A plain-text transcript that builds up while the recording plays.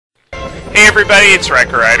Hey everybody, it's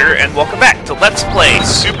RaikouRider, and welcome back to Let's Play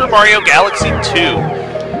Super Mario Galaxy 2.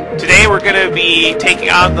 Today we're going to be taking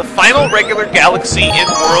on the final regular galaxy in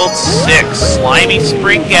World 6, Slimy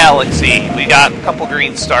Spring Galaxy. We got a couple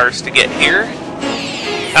green stars to get here,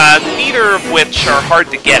 neither of which are hard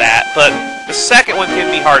to get at, but the second one can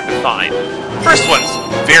be hard to find. The first one's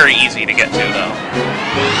very easy to get to, though.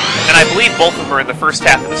 And I believe both of them are in the first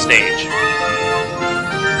half of the stage.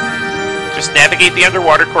 Just navigate the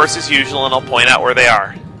underwater course as usual, and I'll point out where they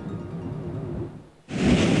are.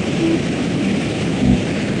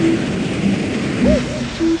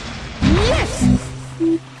 Yes.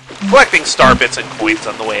 Collecting star bits and coins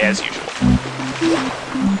on the way as usual.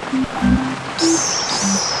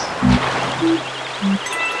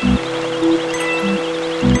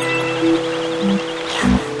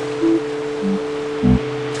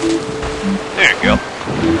 There you go.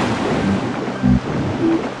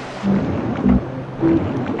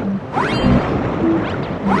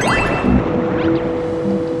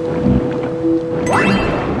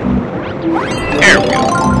 There we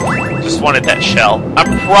go. Just wanted that shell.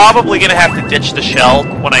 I'm probably going to have to ditch the shell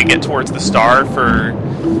when I get towards the star for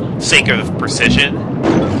sake of precision.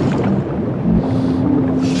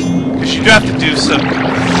 Because you do have to do some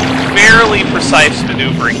fairly precise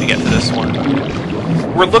maneuvering to get to this one.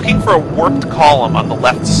 We're looking for a warped column on the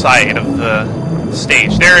left side of the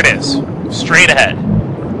stage. There it is. Straight ahead.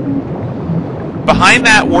 Behind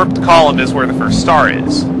that warped column is where the first star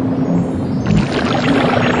is.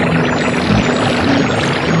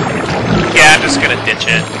 Yeah, I'm just gonna ditch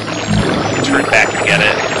it. Turn back to get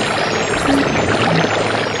it.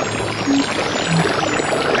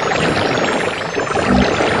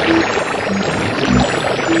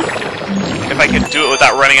 If I can do it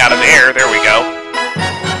without running out of air, there we go.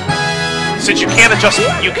 Since you cannot adjust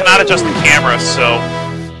the camera, so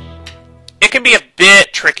it can be a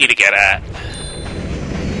bit tricky to get at.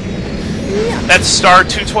 That's star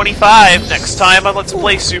 225. Next time on Let's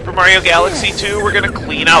Play Super Mario Galaxy 2, we're going to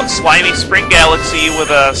clean out Slimy Spring Galaxy with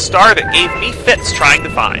a star that gave me fits trying to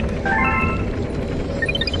find.